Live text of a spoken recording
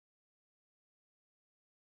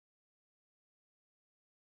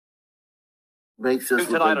makes us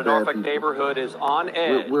tonight. A Norfolk neighborhood is on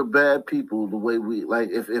edge. We're bad people. The way we like,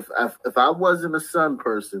 if I wasn't a Sun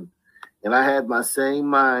person, and I had my same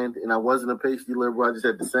mind, and I wasn't a pasty liberal, I just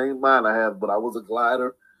had the same mind I have, but I was a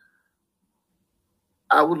glider.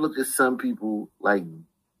 I would look at some people like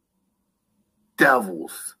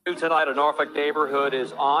devils. Tonight, a Norfolk neighborhood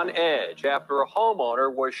is on edge after a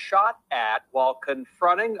homeowner was shot at while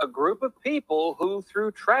confronting a group of people who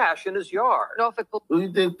threw trash in his yard. Norfolk. Who do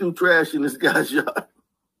you think threw trash in this guy's yard?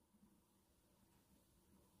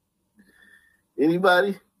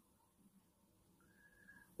 Anybody?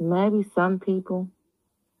 Maybe some people.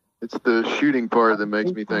 It's the shooting part that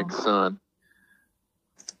makes me think Sun.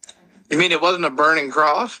 You mean it wasn't a burning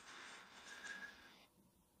cross?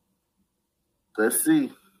 Let's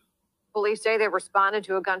see. Police say they responded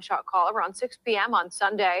to a gunshot call around 6 p.m. on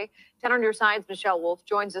Sunday. 10 on Your Side's Michelle Wolf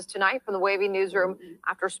joins us tonight from the Wavy Newsroom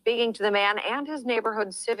after speaking to the man and his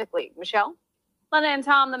neighborhood civic league. Michelle? Lena and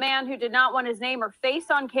Tom, the man who did not want his name or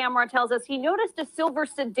face on camera tells us he noticed a silver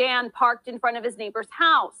sedan parked in front of his neighbor's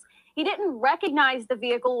house. He didn't recognize the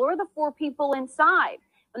vehicle or the 4 people inside.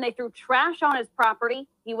 When they threw trash on his property,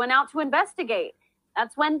 he went out to investigate.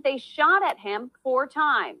 That's when they shot at him 4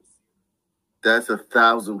 times. That's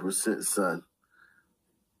 1,000% Sun.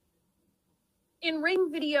 In ring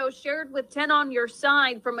video shared with 10 on Your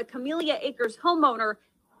Side from a Camellia Acres homeowner,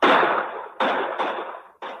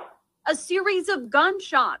 a series of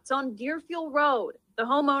gunshots on Deerfield Road. The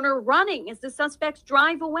homeowner running as the suspects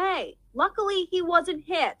drive away. Luckily, he wasn't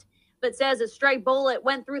hit, but says a stray bullet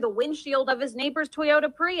went through the windshield of his neighbor's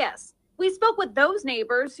Toyota Prius. We spoke with those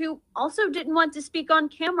neighbors who also didn't want to speak on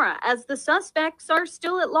camera as the suspects are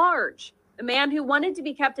still at large. The man who wanted to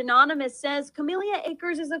be kept anonymous says Camellia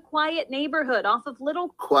Acres is a quiet neighborhood off of Little...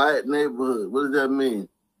 Quiet neighborhood. What does that mean?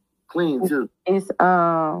 Clean, too. It's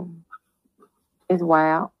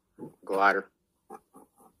wild. Glider.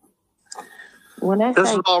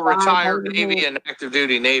 This is all retired Navy and active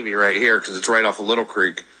duty Navy right here because it's right off of Little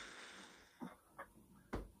Creek.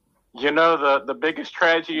 You know the biggest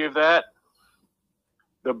tragedy of that?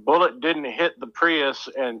 The bullet didn't hit the Prius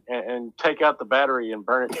and take out the battery and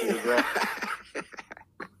burn it to the ground.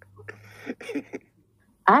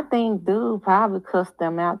 I think dude probably cussed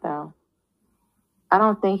them out, though. I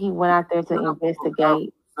don't think he went out there to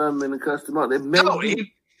investigate. No,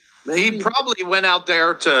 he probably went out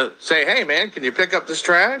there to say, hey, man, can you pick up this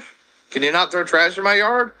trash? Can you not throw trash in my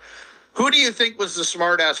yard? Who do you think was the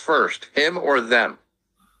smart ass first, him or them?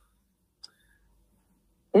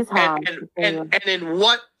 It's hard. And in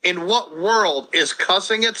what world is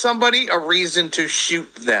cussing at somebody a reason to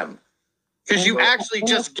shoot them? Because you actually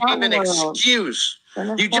just gave an excuse.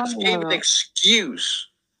 You just gave an excuse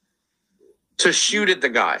to shoot at the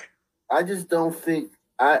guy. I just don't think.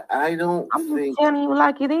 I'm just telling you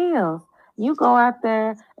like it is. You go out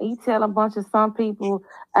there and you tell a bunch of some people,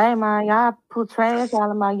 hey man, y'all put trash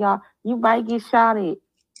out of my yard. You might get shot at.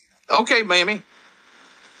 Okay, mammy.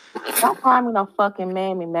 Don't call me no fucking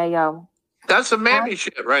mammy, Mayo. That's some mammy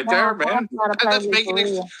shit right there, man. That's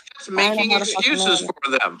making excuses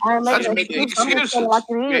for them. That's making excuses.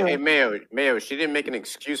 Hey, Mayo, she didn't make an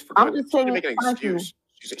excuse for them. She didn't make an excuse.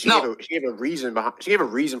 She gave a reason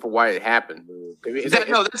for why it happened.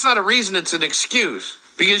 No, that's not a reason. It's an excuse.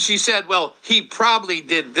 Because she said, well, he probably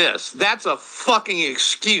did this. That's a fucking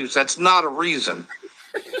excuse. That's not a reason.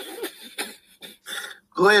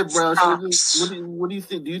 Go ahead, Brown. What do you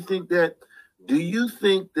think? Do you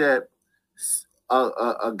think that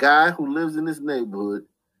a guy who lives in this neighborhood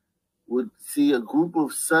would see a group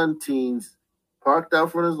of Sun teens parked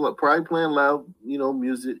out front of his, probably playing loud,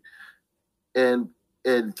 music, and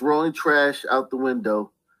throwing trash out the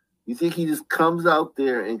window? You think he just comes out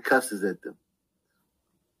there and cusses at them?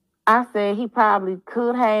 I said he probably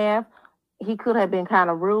could have. He could have been kind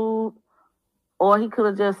of rude, or he could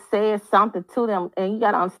have just said something to them. And you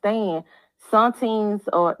got to understand, some teens,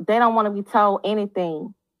 they don't want to be told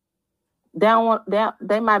anything. They might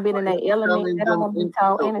be in their element. They don't want to be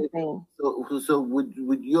told anything. So would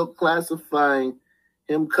you classifying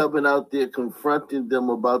him coming out there confronting them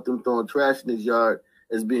about them throwing trash in his yard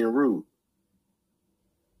as being rude?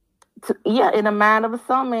 In the mind of a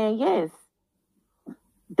Sun man, yes.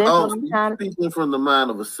 Speaking from the mind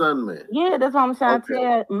of a Sun man. Yeah, that's what I'm trying to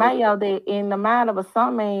tell Mayo, that in the mind of a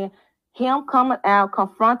Sun man, him coming out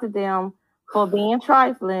confronted them for being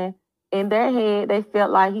trifling. In their head, they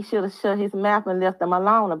felt like he should have shut his mouth and left them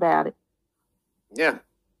alone about it. Yeah.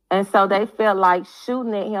 And so they felt like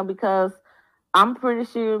shooting at him because I'm pretty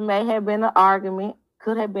sure it may have been an argument,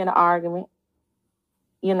 could have been an argument.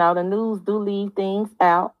 The news do leave things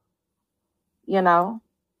out,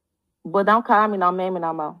 But don't call me no mammy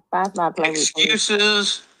no more. That's not playing.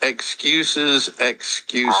 Excuses. Whatever.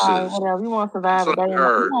 You want to survive a day. You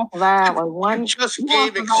want to survive one. Just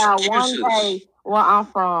gave excuses. One day where I'm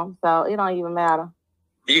from, so it don't even matter.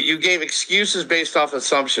 You gave excuses based off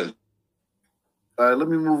assumption. All right, let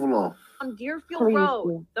me move along. On Deerfield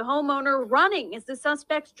Road, the homeowner running as the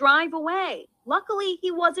suspects drive away. Luckily, he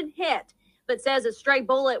wasn't hit, but says a stray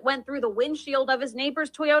bullet went through the windshield of his neighbor's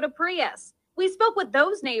Toyota Prius. We spoke with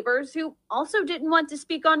those neighbors who also didn't want to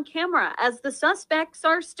speak on camera as the suspects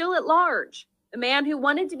are still at large. The man who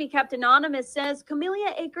wanted to be kept anonymous says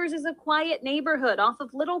Camellia Acres is a quiet neighborhood off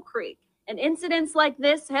of Little Creek, and incidents like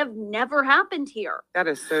this have never happened here. That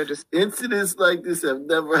is so Incidents like this have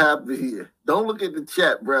never happened here. Don't look at the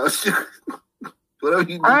chat, bro.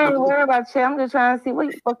 Whatever you do. I ain't worried about you. I'm just trying to see what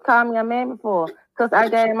you supposed to call me a mammy for, because I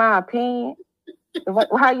gave my opinion.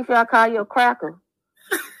 How you feel I call you a cracker?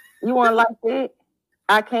 You want to like that?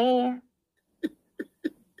 I can.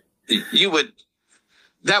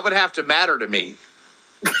 That would have to matter to me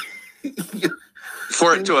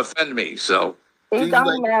for it to offend me. So it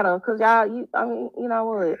don't matter, because y'all, you know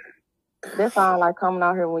what? That's all like coming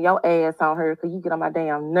out here with your ass on her, because you get on my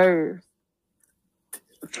damn nerves.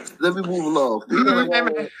 Let me move along.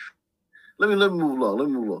 Let me move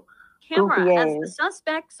along. Camera, as the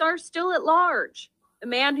suspects are still at large. The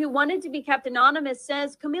man who wanted to be kept anonymous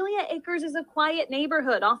says Camellia Acres is a quiet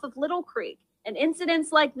neighborhood off of Little Creek, and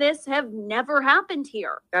incidents like this have never happened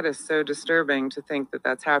here. That is so disturbing to think that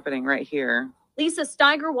that's happening right here. Lisa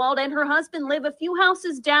Steigerwald and her husband live a few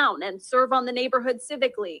houses down and serve on the neighborhood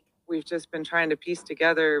civic league. We've just been trying to piece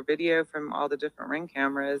together video from all the different Ring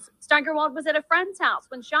cameras. Steigerwald was at a friend's house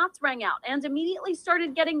when shots rang out and immediately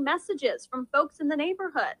started getting messages from folks in the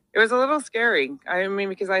neighborhood. It was a little scary. I mean,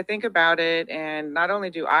 because I think about it, and not only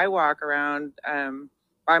do I walk around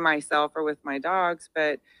by myself or with my dogs,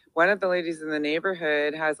 but one of the ladies in the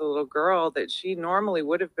neighborhood has a little girl that she normally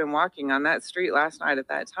would have been walking on that street last night at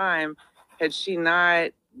that time had she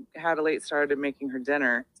not had a late start in making her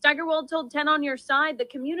dinner. Steigerwald told 10 on Your Side the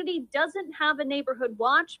community doesn't have a neighborhood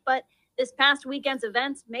watch, but this past weekend's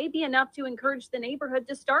events may be enough to encourage the neighborhood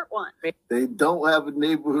to start one. They don't have a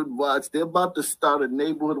neighborhood watch. They're about to start a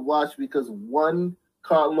neighborhood watch because one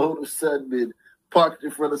carload of Sunmen parked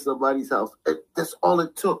in front of somebody's house. That's all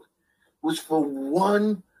it took, was for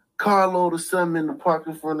one carload of Sunmen to park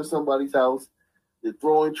in front of somebody's house. They're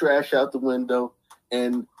throwing trash out the window,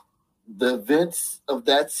 and the events of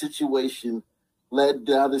that situation led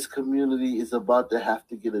down this community is about to have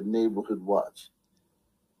to get a neighborhood watch.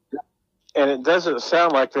 And it doesn't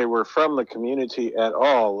sound like they were from the community at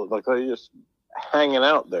all. Like they're just hanging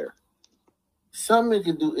out there. Some men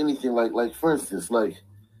can do anything. Like for instance, like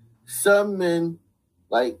some men,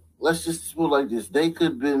 like let's just put it like this. They could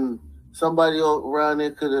have been, somebody around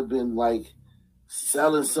there could have been like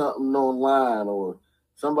selling something online, or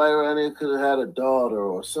somebody around there could have had a daughter,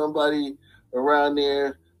 or somebody around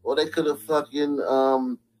there, or they could have fucking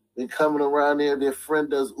been coming around there. Their friend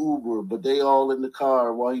does Uber, but they all in the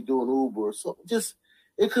car while he doing Uber. So just,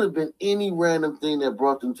 it could have been any random thing that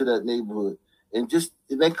brought them to that neighborhood. And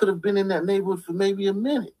they could have been in that neighborhood for maybe a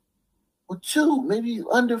minute or two, maybe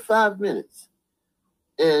under 5 minutes.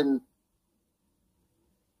 And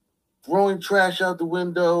throwing trash out the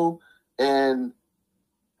window and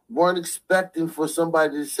weren't expecting for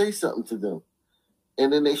somebody to say something to them.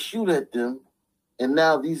 And then they shoot at them. And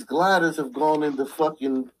now these gliders have gone into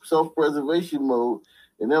fucking self-preservation mode.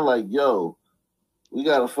 And they're like, yo, we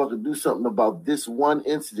got to fucking do something about this one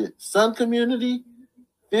incident. Sun community,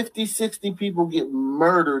 50, 60 people get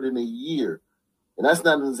murdered in a year. And that's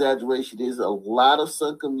not an exaggeration. There's a lot of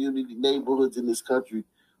Sun community neighborhoods in this country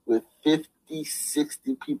where 50,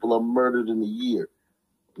 60 people are murdered in a year.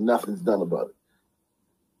 Nothing's done about it.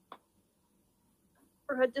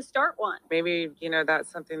 To start one. Maybe,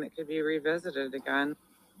 that's something that could be revisited again.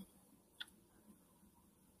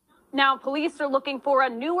 Now, police are looking for a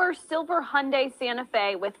newer silver Hyundai Santa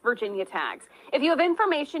Fe with Virginia tags. If you have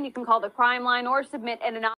information, you can call the crime line or submit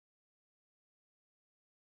an anonymous